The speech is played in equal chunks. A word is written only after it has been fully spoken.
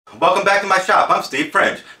Welcome back to my shop. I'm Steve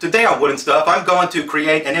French. Today on Wooden Stuff, I'm going to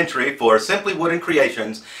create an entry for Simply Wooden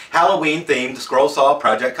Creations Halloween-themed Scroll Saw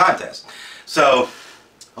Project Contest. So,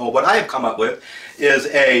 what I have come up with is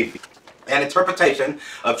an interpretation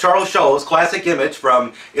of Charles Shulz' classic image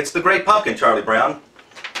from It's the Great Pumpkin, Charlie Brown.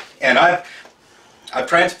 And I've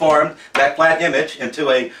transformed that flat image into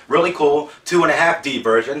a really cool 2.5D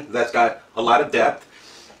version that's got a lot of depth.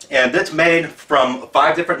 And it's made from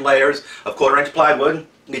 5 different layers of 1/4-inch plywood,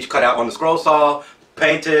 each cut out on the scroll saw,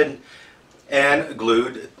 painted, and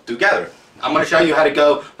glued together. I'm going to show you how to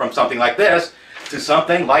go from something like this to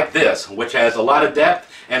something like this, which has a lot of depth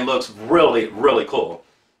and looks really, really cool.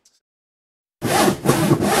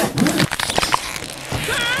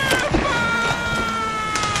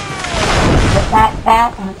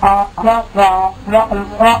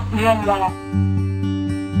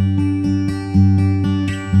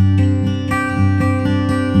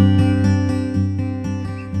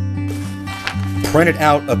 Printed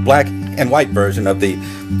out a black and white version of the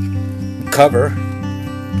cover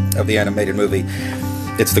of the animated movie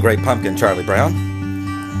It's the Great Pumpkin, Charlie Brown,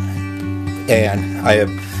 and I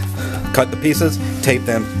have cut the pieces, taped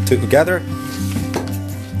them together,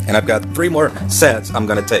 and I've got 3 more sets I'm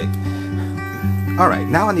going to take. Alright,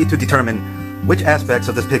 now I need to determine which aspects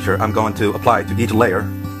of this picture I'm going to apply to each layer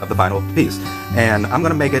of the final piece, and I'm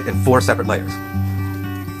going to make it in 4 separate layers.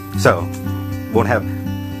 So, we'll have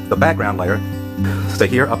the background layer stay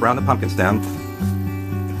here up around the pumpkin stem,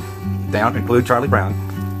 down include Charlie Brown,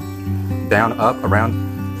 down up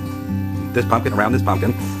around this pumpkin,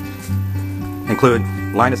 include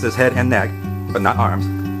Linus's head and neck, but not arms,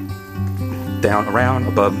 down around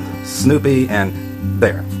above Snoopy and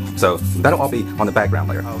there. So that'll all be on the background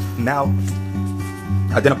layer. Now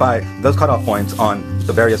identify those cutoff points on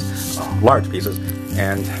the various large pieces,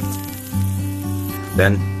 and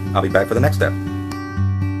then I'll be back for the next step.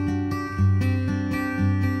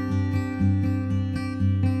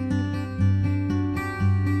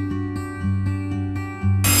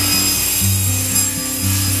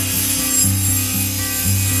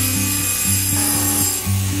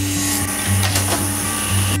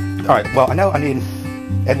 Alright, well I know I need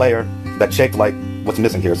a layer that's shaped like what's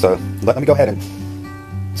missing here, so let me go ahead and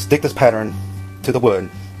stick this pattern to the wood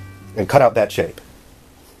and cut out that shape.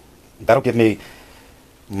 That'll give me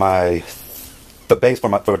the base for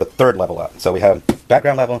the 3rd level up. So we have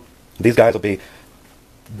background level, these guys will be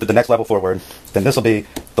the next level forward, then this will be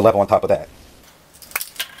the level on top of that.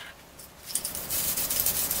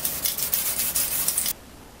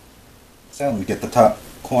 So let me get the top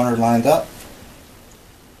corner lined up,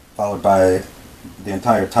 followed by the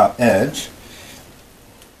entire top edge,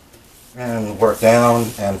 and work down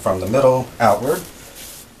and from the middle outward.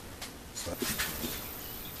 So.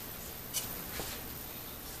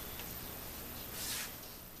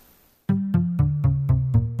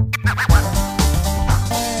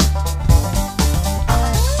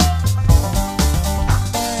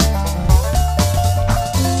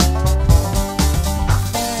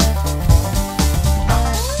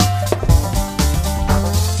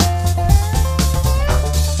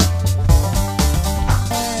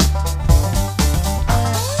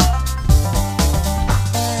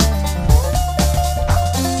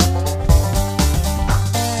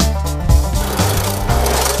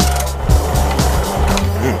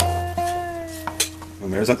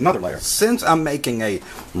 There's another layer. Since I'm making a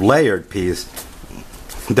layered piece,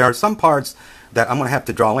 there are some parts that I'm going to have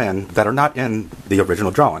to draw in that are not in the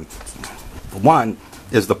original drawing. One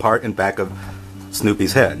is the part in back of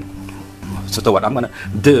Snoopy's head. So what I'm going to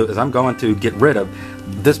do is I'm going to get rid of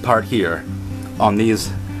this part here on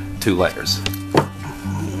these 2 layers.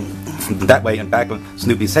 That way in back of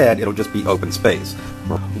Snoopy's head it'll just be open space.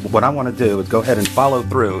 What I want to do is go ahead and follow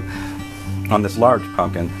through on this large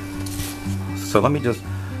pumpkin. So let me just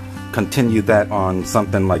continue that on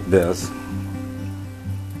something like this.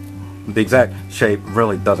 The exact shape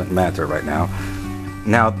really doesn't matter right now.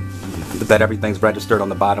 Now that everything's registered on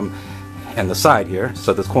the bottom and the side here,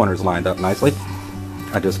 so this corner is lined up nicely,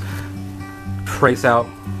 I just trace out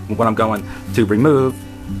what I'm going to remove,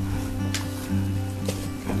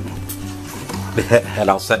 and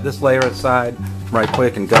I'll set this layer aside right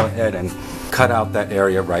quick and go ahead and cut out that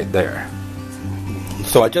area right there.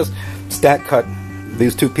 So I just stack cut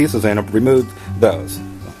these 2 pieces in and removed those.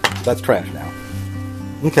 That's trash now.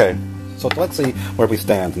 Okay, so let's see where we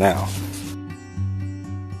stand now.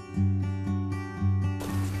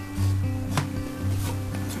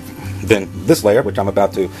 Then this layer, which I'm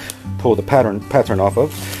about to pull the pattern off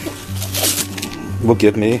of, will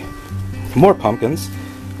give me more pumpkins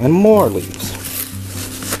and more leaves.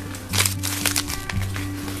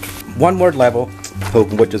 One more level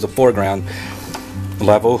which is a foreground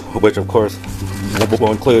level, which of course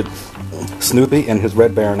will include Snoopy in his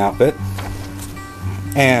Red Baron outfit,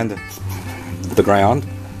 and the ground,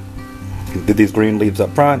 these green leaves up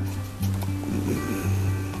front,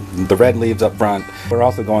 the red leaves up front. We're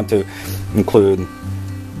also going to include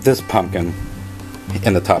this pumpkin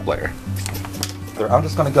in the top layer. I'm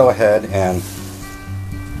just going to go ahead and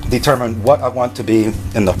determine what I want to be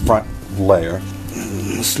in the front layer.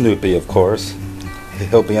 Snoopy, of course.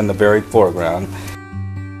 He'll be in the very foreground.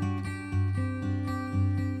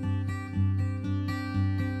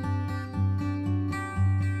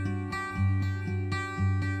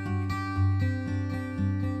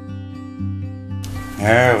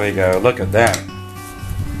 There we go, look at that.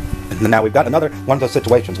 And now we've got another one of those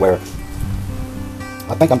situations where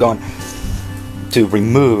I think I'm going to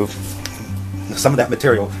remove some of that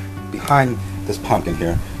material behind this pumpkin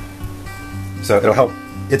here, so it'll help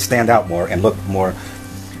it stand out more and look more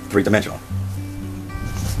three-dimensional.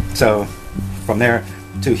 So from there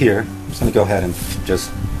to here, I'm just going to go ahead and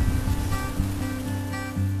just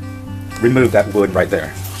remove that wood right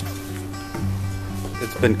there.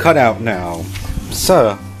 It's been cut out now.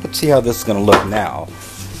 So, let's see how this is going to look now.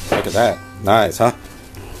 Look at that. Nice, huh?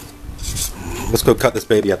 Let's go cut this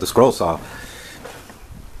baby at the scroll saw.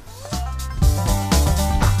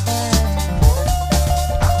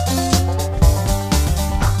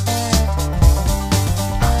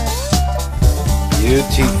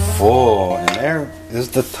 Beautiful. And there is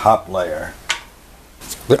the top layer.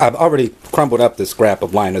 I've already crumbled up this scrap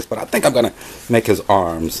of Linus, but I think I'm going to make his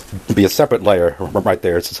arms be a separate layer right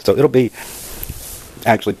there. So it'll be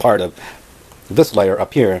actually part of this layer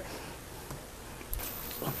up here.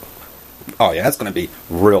 Oh yeah, that's going to be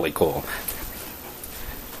really cool.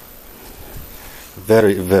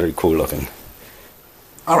 Very, very cool looking.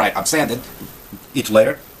 Alright, I've sanded each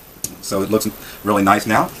layer, so it looks really nice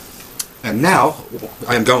now. And now,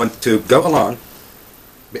 I am going to go along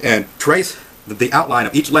and trace the outline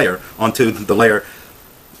of each layer onto the layer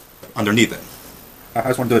underneath it. I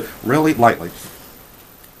just want to do it really lightly.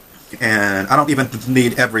 And I don't even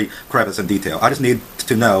need every crevice in detail. I just need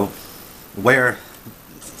to know where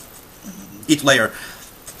each layer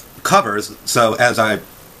covers, so as I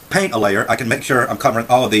paint a layer, I can make sure I'm covering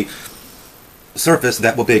all of the surface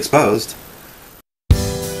that will be exposed.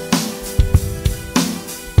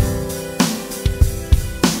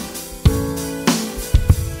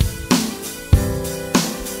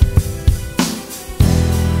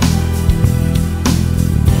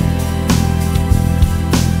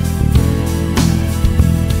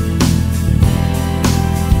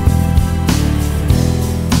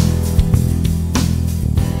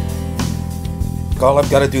 All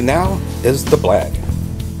I've got to do now is the black.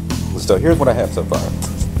 So here's what I have so far.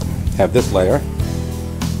 Have this layer,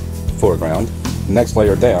 foreground. The next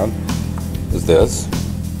layer down is this,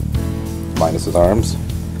 Linus's arms.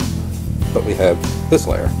 But we have this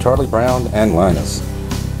layer, Charlie Brown and Linus.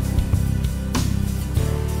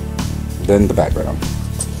 Then the background.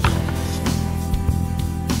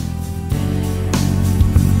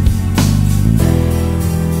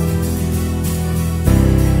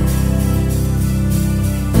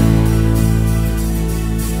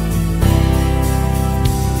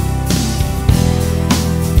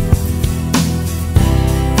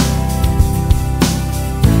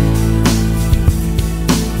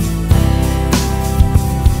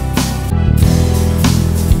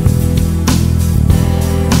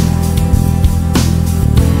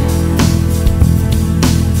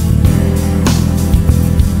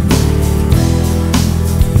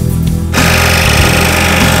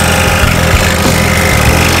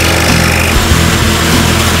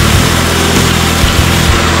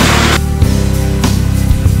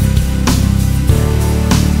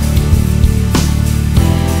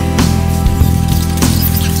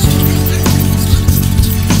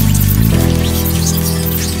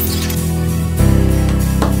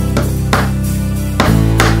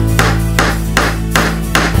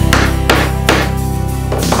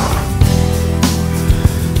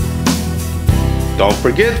 Don't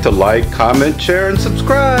forget to like, comment, share, and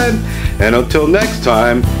subscribe. And until next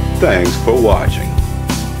time, thanks for watching.